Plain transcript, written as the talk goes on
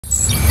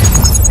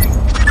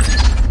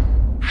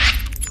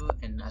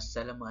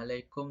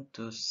Assalamualaikum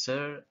to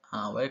Sir.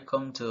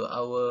 Welcome to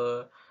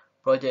our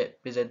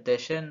project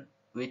presentation,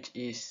 which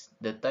is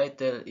the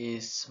title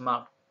is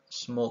Smart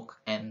Smoke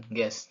and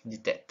Gas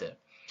Detector.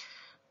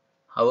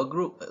 Our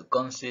group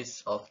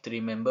consists of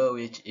 3 members,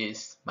 which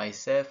is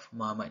myself,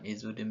 Muhammad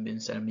Izzuddin bin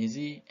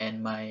Salmizi,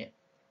 and my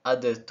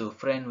other 2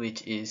 friends,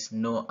 which is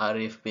Noor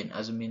Arif bin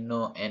Azmin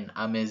Noor and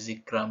Amir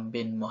Zikram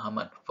bin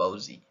Muhammad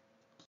Fauzi.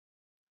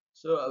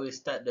 So I will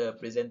start the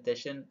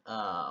presentation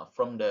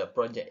from the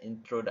project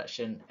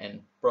introduction and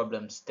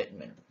problem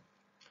statement.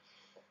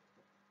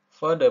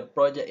 For the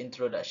project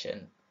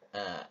introduction,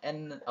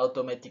 an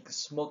automatic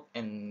smoke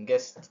and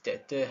gas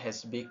detector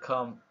has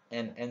become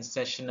an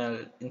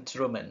essential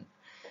instrument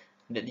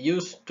that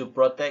used to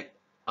protect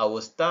our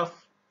staff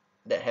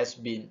that has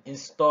been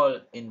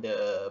installed in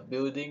the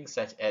building,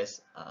 such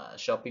as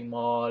shopping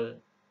mall,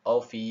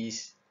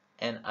 office,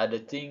 and other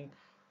things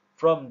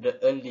from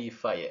the early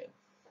fire.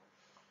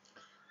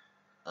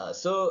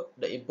 So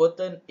the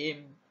important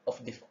aim of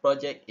this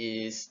project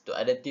is to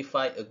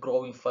identify a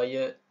growing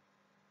fire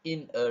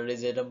in a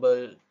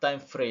reasonable time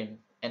frame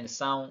and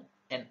sound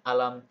an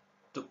alarm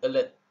to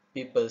alert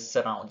people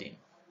surrounding.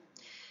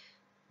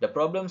 The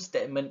problem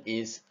statement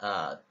is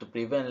to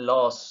prevent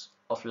loss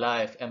of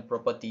life and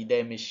property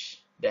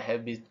damage that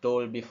have been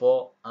told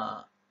before,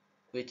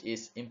 which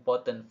is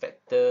important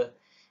factor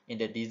in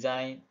the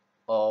design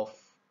of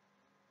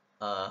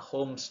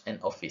homes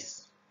and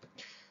office.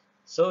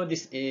 So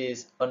this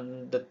is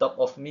on the top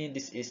of me,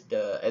 this is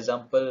the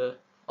example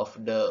of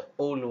the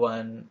old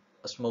one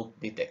smoke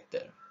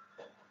detector.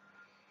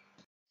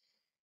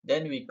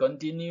 Then we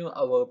continue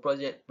our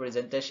project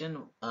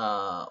presentation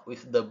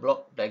with the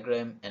block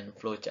diagram and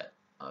flowchart.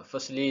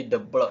 Firstly, the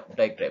block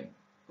diagram.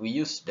 We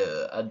use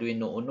the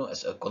Arduino Uno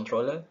as a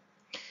controller,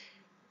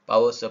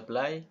 power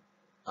supply,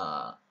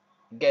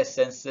 gas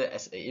sensor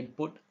as an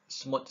input,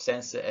 smoke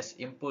sensor as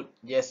input,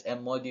 GSM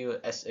module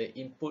as an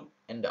input,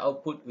 and the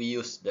output we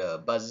use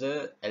the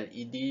buzzer,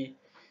 LED,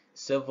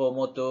 servo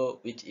motor,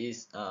 which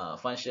is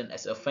function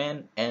as a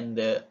fan, and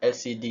the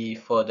LCD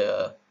for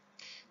the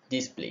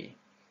display.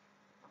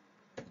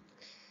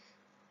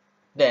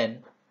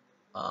 Then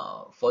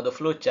for the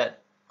flowchart,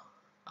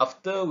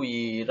 after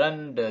we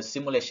run the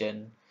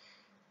simulation,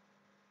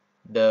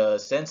 the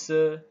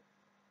sensor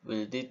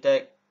will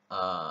detect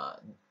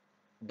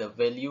the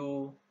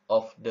value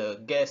of the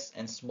gas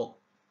and smoke.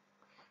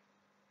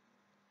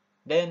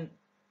 Then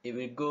it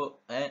will go,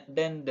 and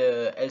then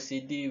the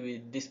LCD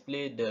will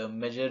display the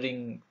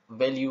measuring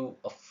value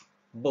of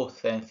both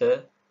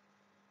sensor.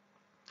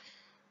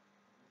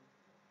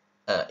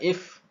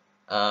 If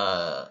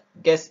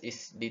gas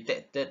is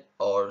detected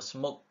or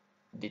smoke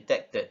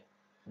detected,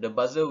 the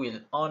buzzer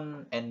will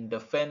on and the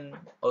fan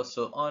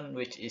also on,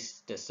 which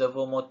is the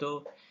servo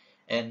motor,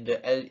 and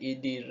the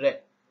LED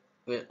red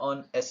will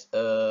on as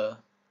a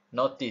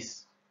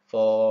notice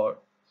for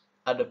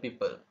other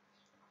people.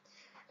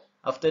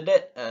 After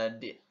that,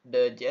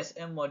 the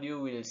GSM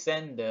module will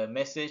send the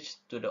message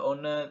to the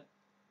owner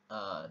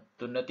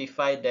to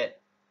notify that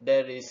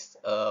there is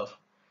a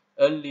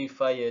early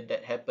fire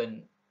that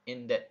happened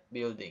in that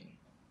building.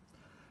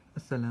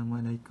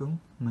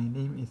 Assalamualaikum. My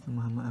name is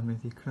Muhammad Amir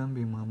Zikram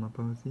bin Muhammad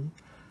Fauzi.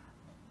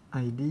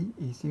 ID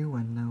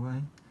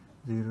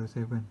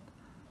EC19107.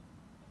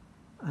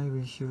 I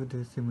will show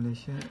the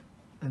simulation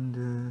and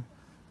the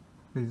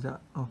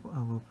result of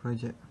our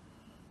project.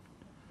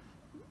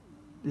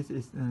 This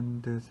is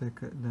the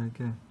circuit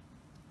diagram.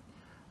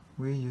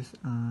 We use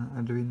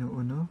Arduino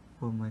Uno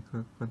for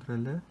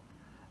microcontroller,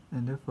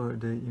 and for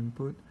the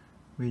input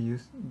we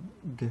use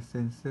gas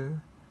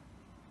sensor,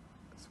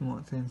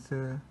 smoke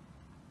sensor,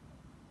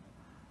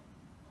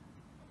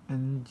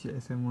 and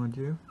GSM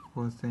module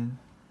for send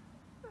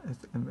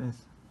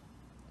SMS.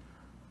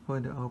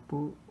 For the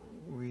output,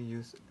 we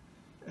use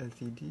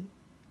LCD,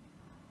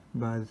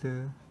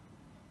 buzzer,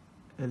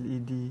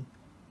 LED,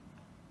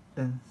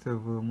 and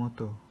servo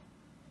motor.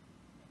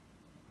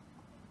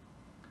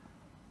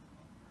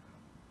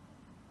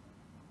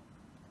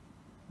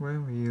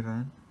 When we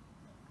run,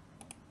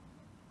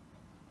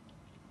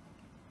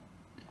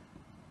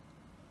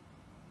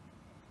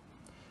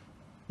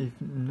 if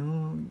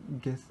no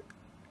gas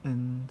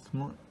and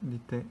smoke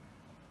detect,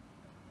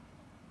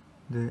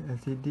 the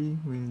LCD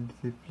will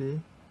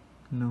display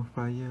no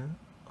fire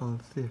or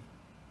safe,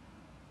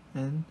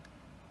 and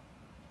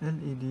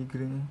LED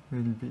green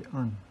will be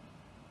on.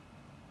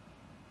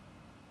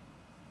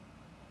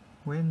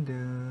 When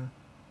the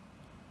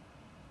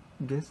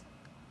gas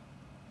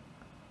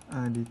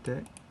are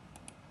detected,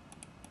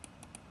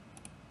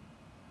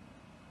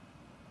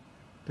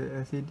 the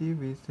LCD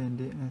will send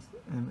the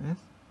SMS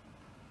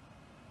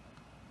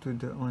to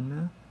the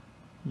owner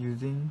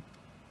using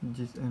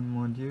GSM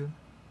module,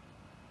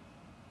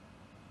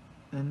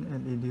 and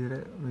LED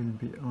red will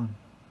be on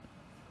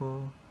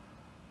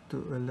to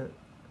alert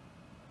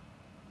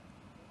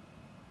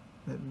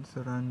at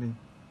surrounding.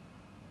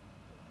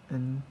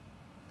 And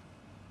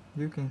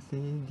you can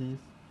see this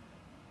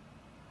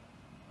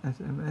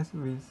SMS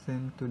will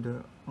send to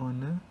the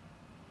owner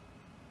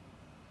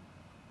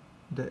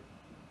that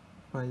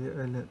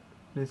fire alert,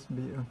 please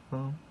be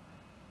informed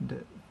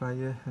that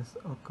fire has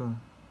occurred.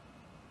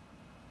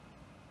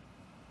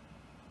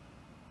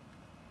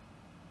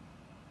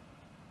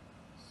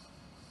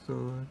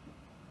 So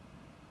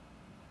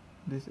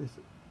this is,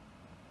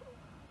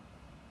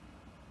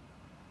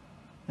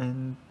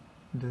 and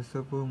the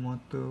servo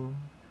motor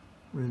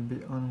will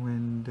be on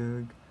when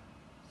the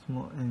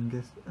smoke and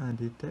gas are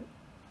detected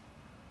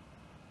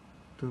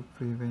to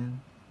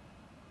prevent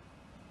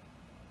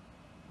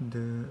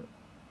the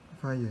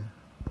fire.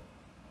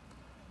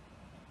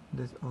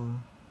 That's all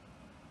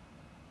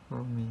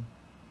from me.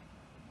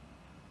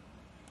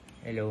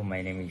 Hello,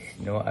 my name is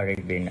Noah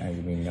Arif bin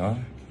Azmino.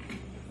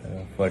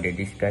 For the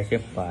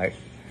discussion part,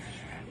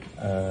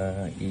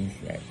 is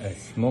a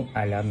smoke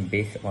alarm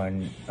based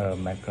on a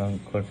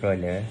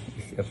microcontroller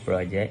is a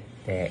project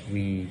that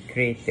we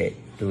created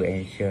to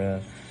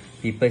ensure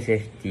people's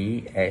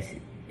safety, as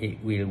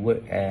it will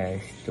work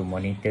as to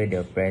monitor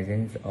the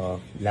presence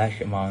of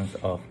large amounts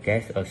of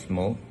gas or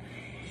smoke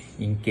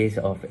in case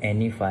of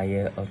any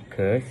fire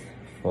occurs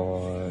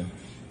for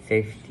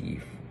safety.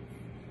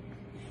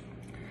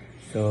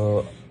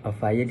 So a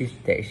fire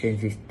detection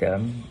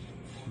system,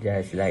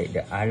 just like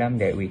the alarm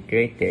that we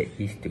created,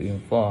 is to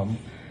inform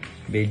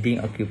building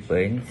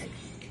occupants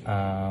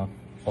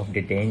of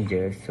the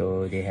danger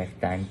so they have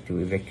time to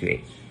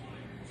evacuate.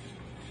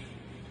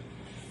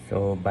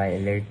 So by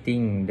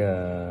alerting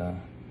the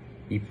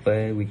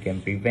people, we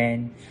can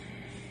prevent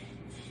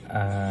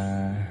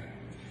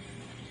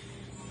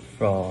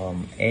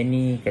from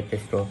any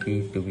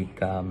catastrophe to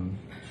become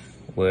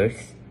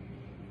worse.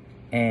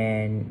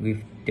 And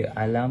with the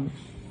alarm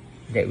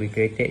that we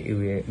created, it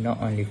will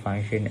not only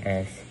function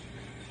as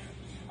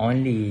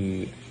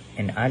only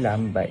an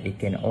alarm, but it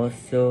can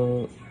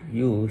also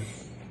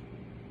use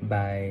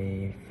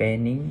by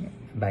turning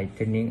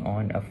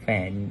on a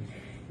fan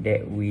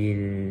that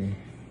will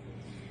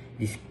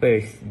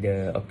disperse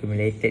the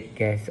accumulated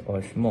gas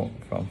or smoke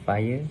from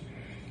fire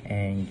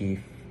and give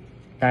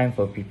time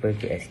for people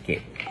to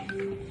escape.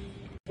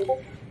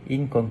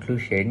 In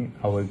conclusion,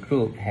 our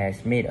group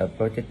has made a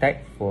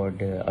prototype for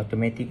the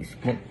automatic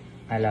smoke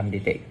alarm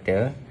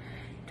detector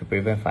to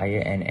prevent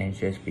fire and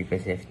ensure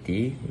people's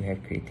safety. We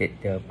have created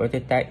the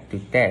prototype to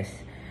test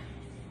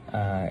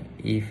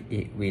if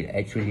it will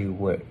actually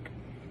work.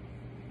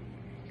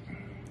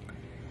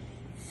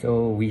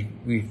 So with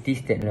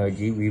this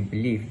technology, we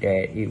believe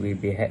that it will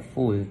be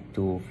helpful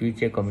to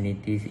future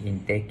communities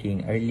in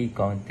taking early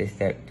counter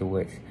steps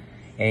towards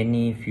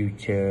any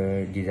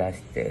future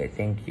disaster.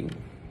 Thank you.